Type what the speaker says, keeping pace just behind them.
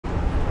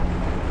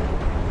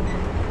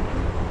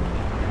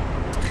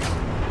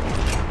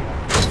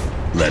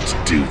Let's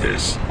do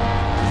this.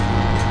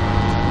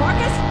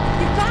 Marcus,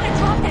 you've got to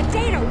drop that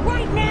data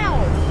right now!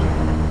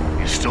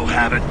 You still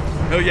have it?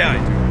 Oh yeah, I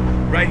do.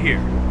 Right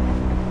here.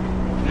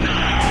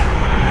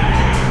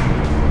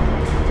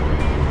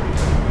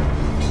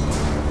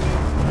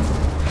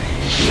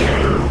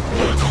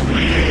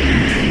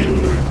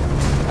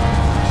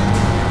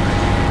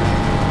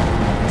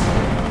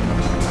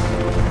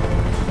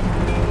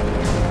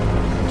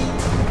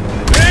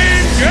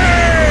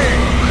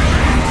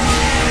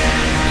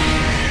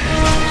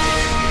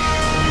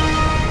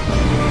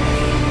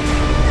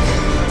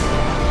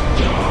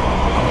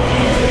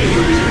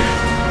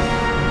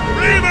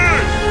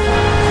 Reavers!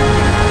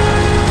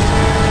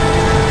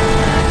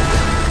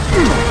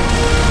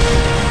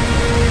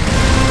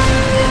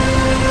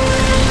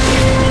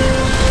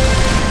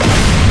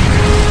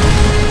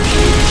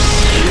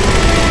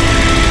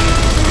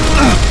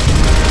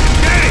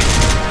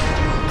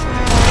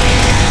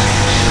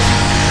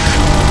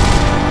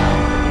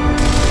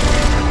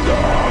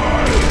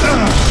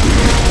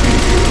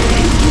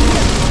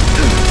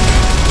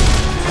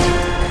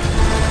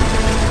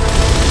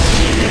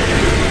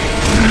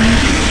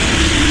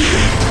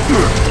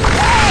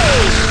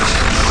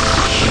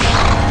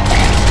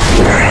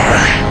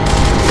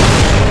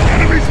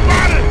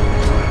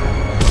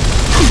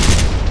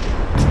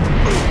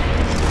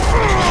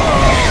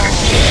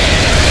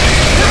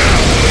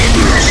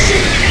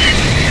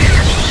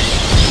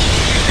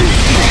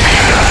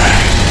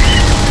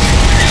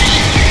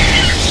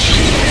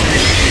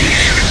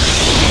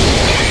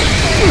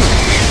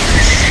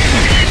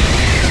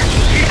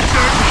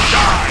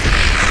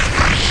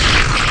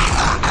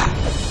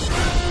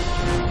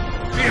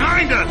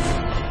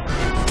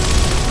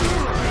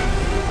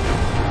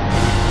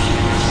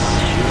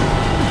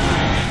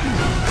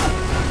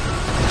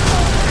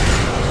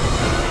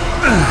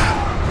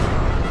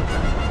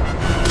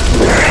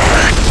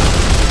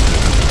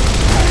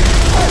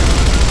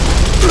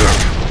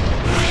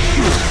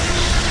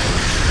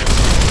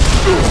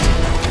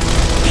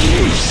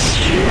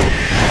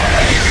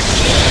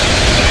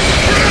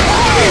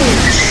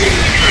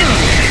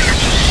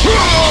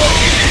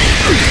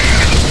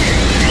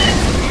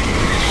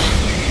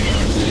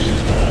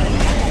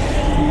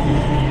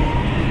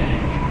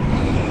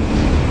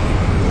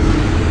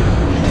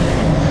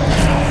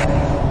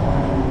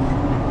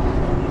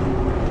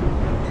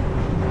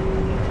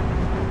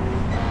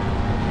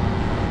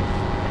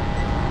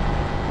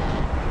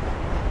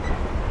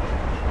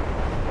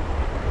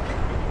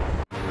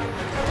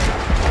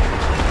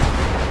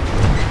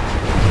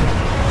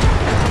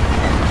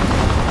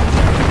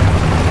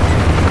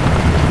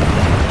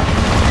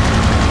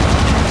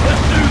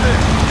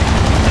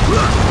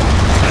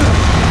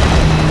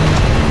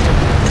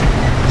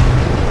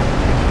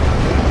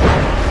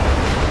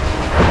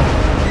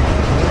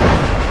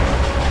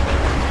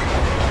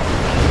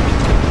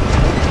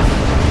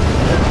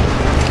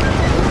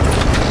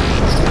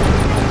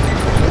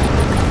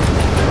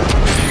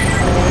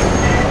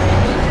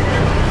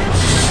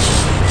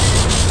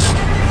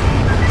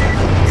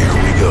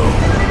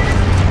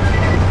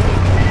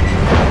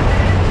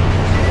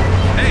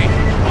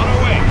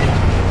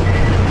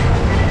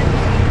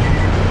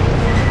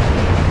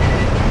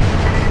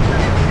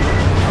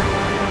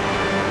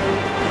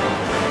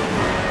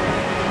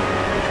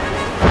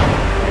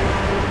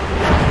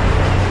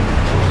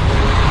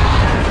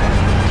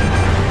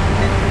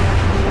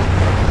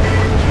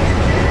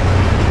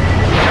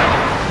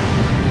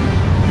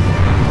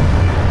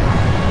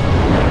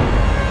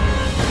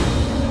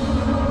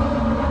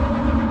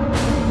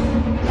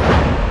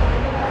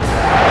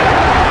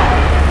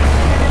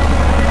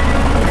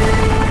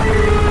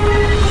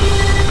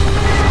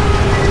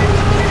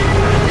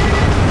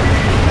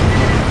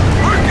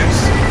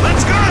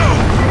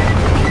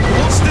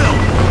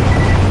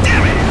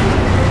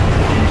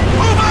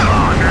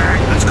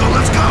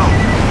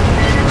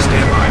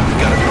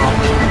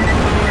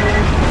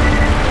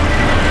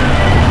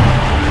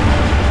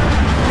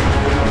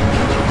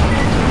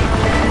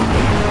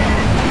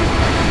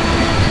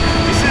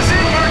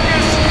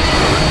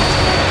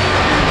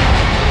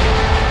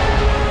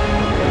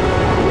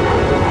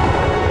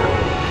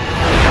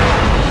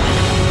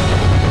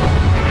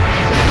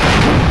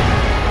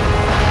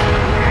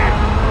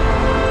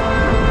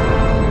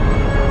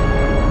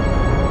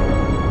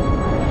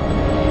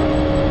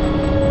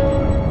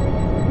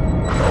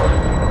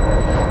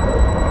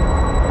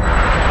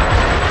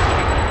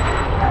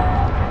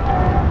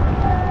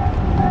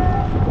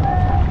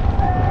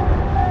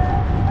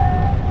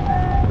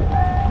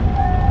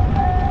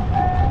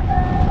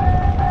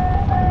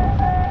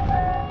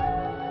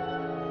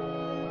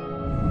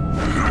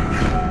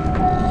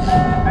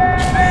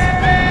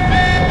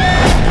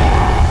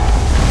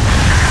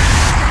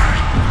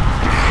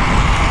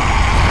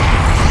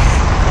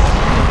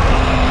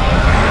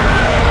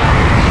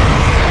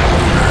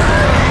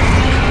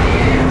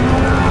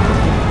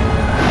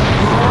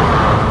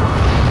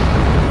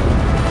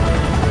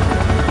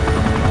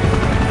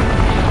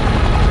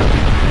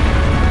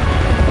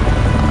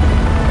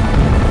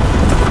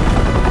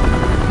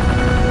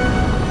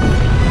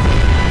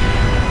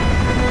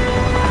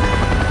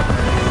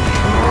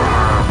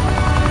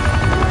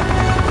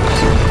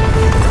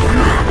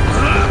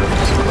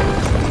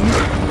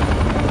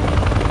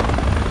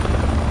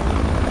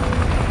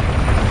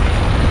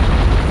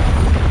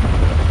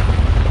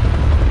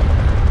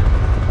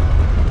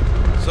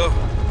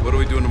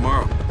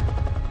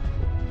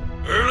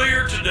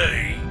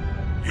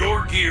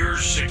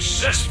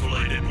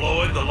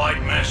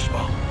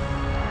 bomb.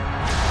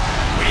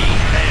 We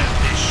have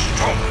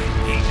destroyed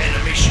the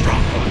enemy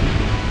stronghold.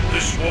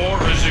 This war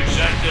has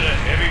exacted a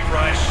heavy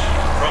price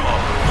from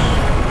all of us.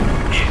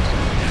 It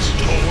has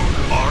torn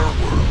our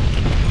world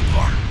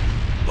apart.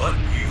 But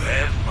you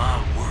have my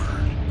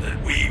word that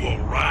we will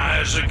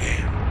rise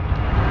again.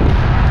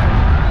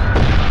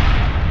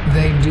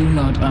 They do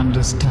not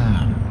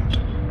understand.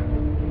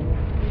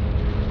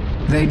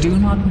 They do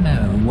not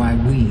know why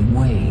we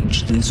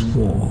wage this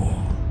war.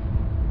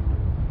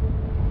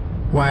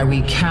 Why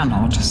we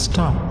cannot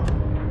stop.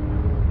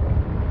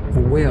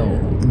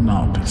 Will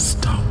not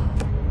stop.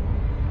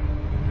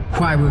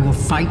 Why we will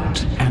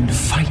fight and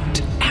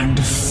fight and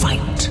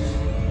fight.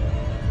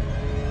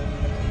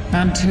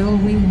 Until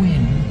we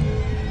win.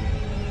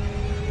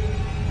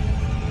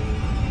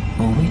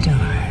 Or we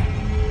die.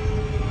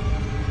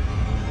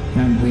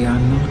 And we are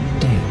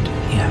not dead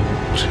yet.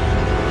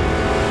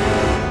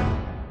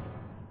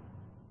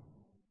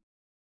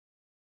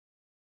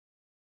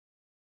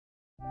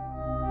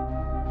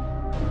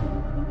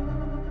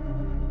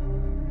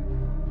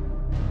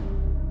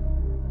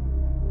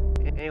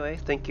 Anyway,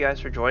 thank you guys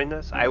for joining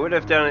us. I would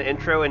have done an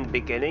intro in the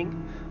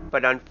beginning,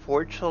 but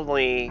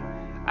unfortunately,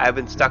 I've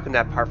been stuck in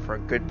that part for a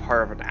good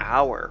part of an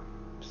hour.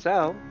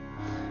 So,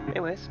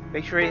 anyways,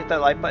 make sure you hit that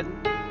like button,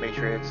 make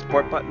sure you hit the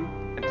support button,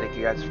 and thank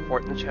you guys for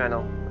supporting the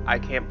channel. I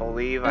can't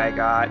believe I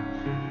got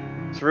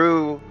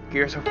through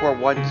Gears of War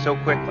 1 so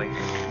quickly.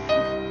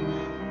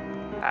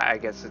 I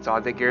guess it's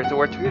on to Gears of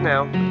War 2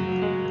 now.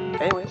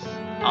 Anyways,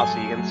 I'll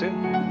see you again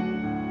soon.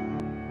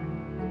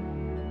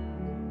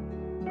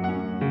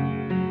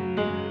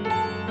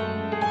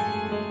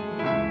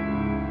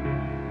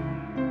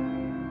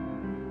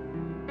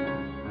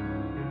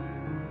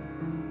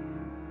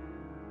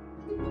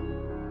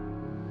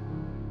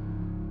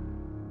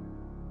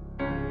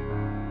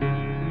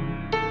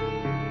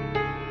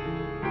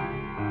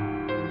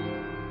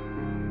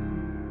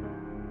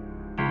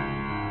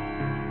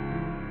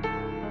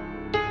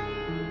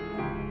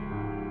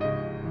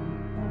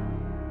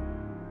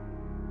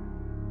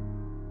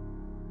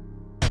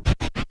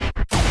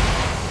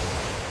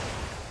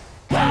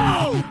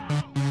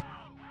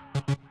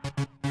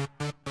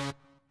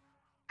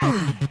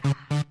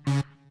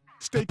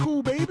 Stay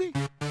cool, baby.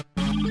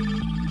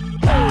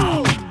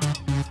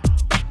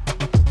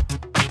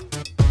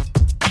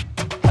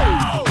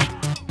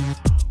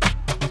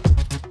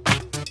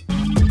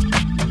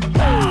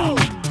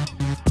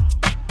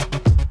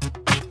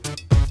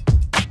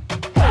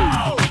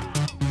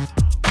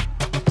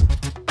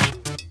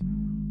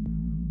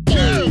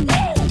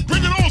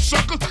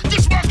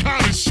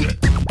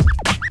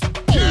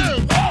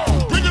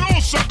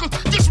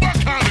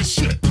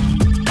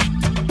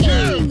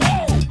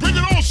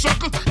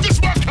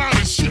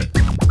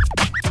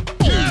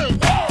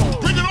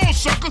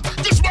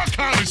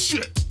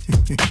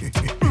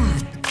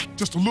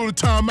 Just a little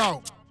time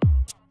out.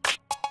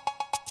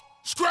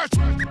 Scratch.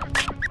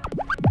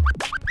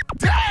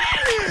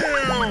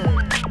 Damn!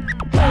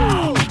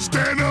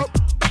 Stand up.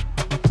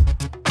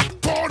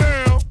 Fall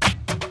down.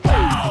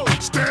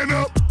 Stand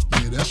up.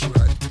 Yeah, that's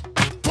right.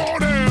 Fall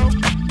down.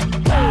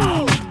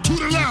 To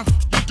the left.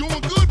 You're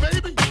doing good,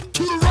 baby.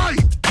 To the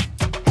right.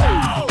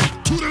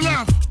 To the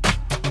left.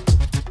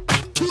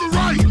 To the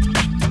right.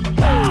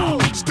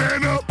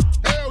 Stand up.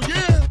 Hell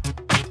yeah.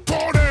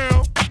 Fall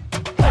down.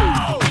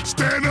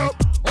 Stand up.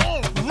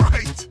 All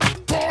right.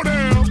 Fall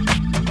down.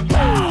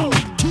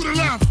 To the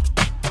left.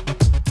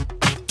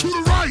 To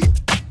the right.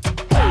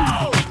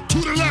 To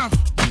the left.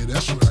 Yeah,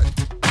 that's right.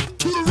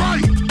 To the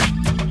right.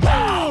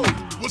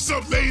 What's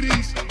up,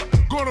 ladies?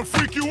 Gonna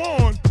freak you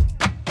on.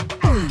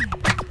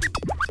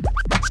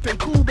 Stay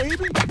cool,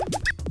 baby.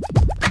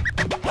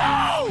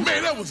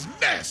 Man, that was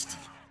nasty.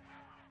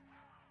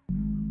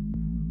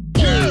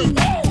 Yeah.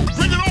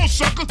 Bring it on,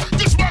 sucker.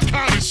 This my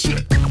kind of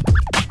shit.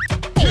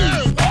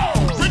 Yeah.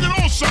 Bring it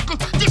on, sucker.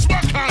 This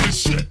my kind of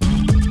shit.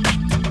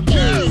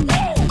 Yeah.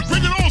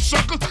 Bring it on,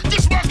 sucker.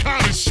 This my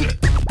kind of shit.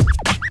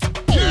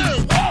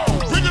 Yeah.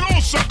 Bring it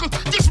on, sucker.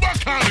 This my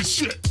kind of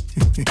shit.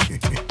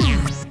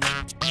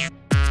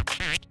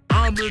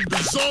 I'm in the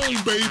zone,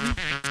 baby.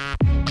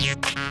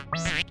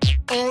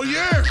 Oh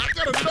yeah, I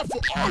got enough for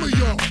all of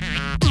y'all.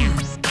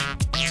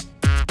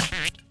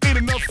 Ain't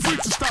enough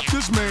freaks to stop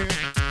this man.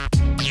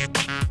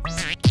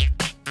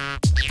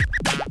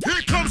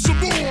 Here comes some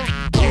more.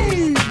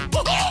 Boom.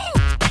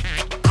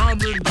 I'm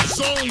in the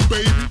zone,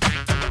 baby.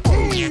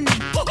 Boom.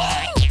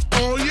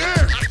 Oh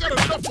yeah, I got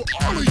enough for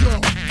all of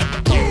y'all.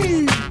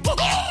 Boom.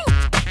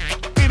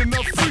 Ain't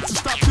enough freaks to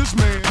stop this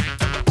man.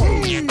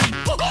 Boom.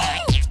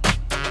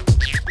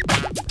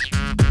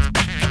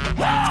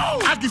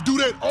 I can do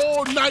that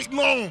all night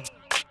long.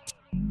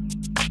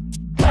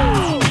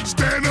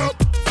 Stand up.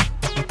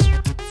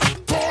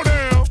 Fall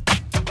down.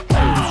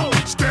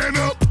 Stand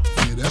up.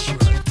 Yeah, that's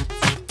right.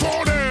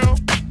 Fall down.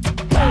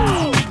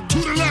 To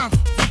the left.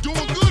 You're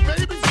doing good,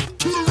 baby.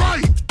 To the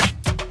right.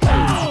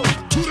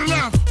 To the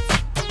left.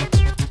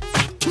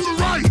 To the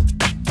right.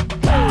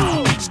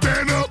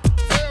 Stand up.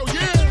 Hell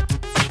yeah.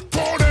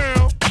 Fall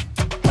down.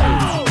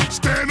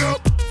 Stand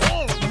up.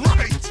 All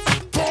right.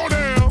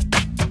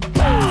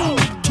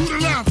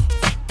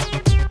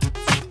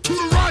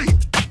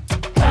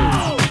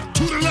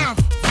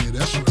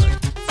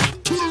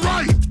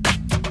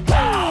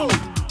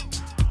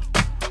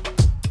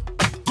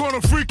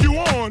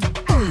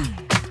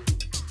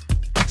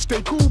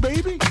 stay cool,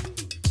 baby.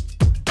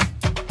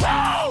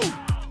 Woo!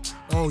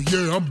 Oh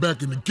yeah, I'm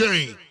back in the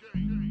game.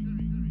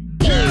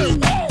 Yeah,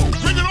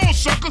 bring it on,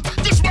 sucker.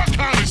 This my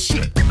kind of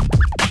shit.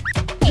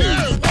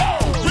 Yeah,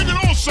 bring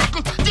it on,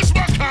 sucker. This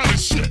my kind of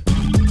shit.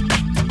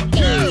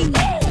 Yeah,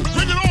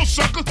 bring it on,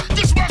 sucker.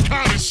 This my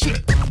kind of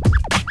shit.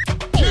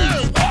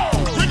 Yeah,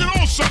 bring it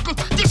on, sucker.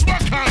 This my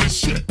kind of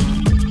shit.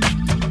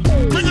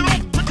 Bring it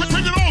on, bring it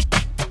on,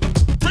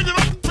 bring it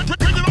on,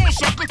 bring it on,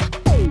 sucker.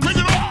 Bring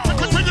it on, bring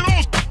it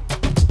on,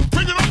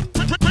 bring it on,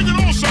 bring it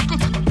on, sucker.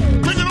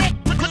 Bring it on,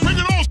 bring it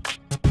on,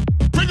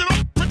 bring it on,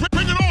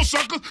 bring it on,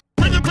 sucker.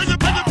 Bring it, bring it,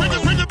 bring it, bring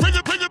it, bring it, bring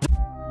it, bring it.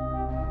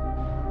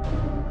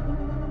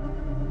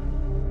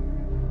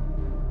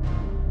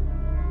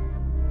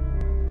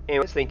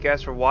 Anyways, thank you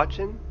guys for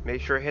watching.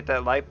 Make sure to hit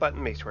that like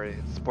button. Make sure to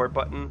hit the support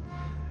button.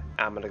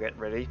 I'm gonna get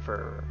ready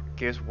for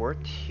Gears of War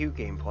 2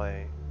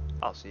 gameplay.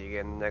 I'll see you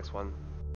again in the next one.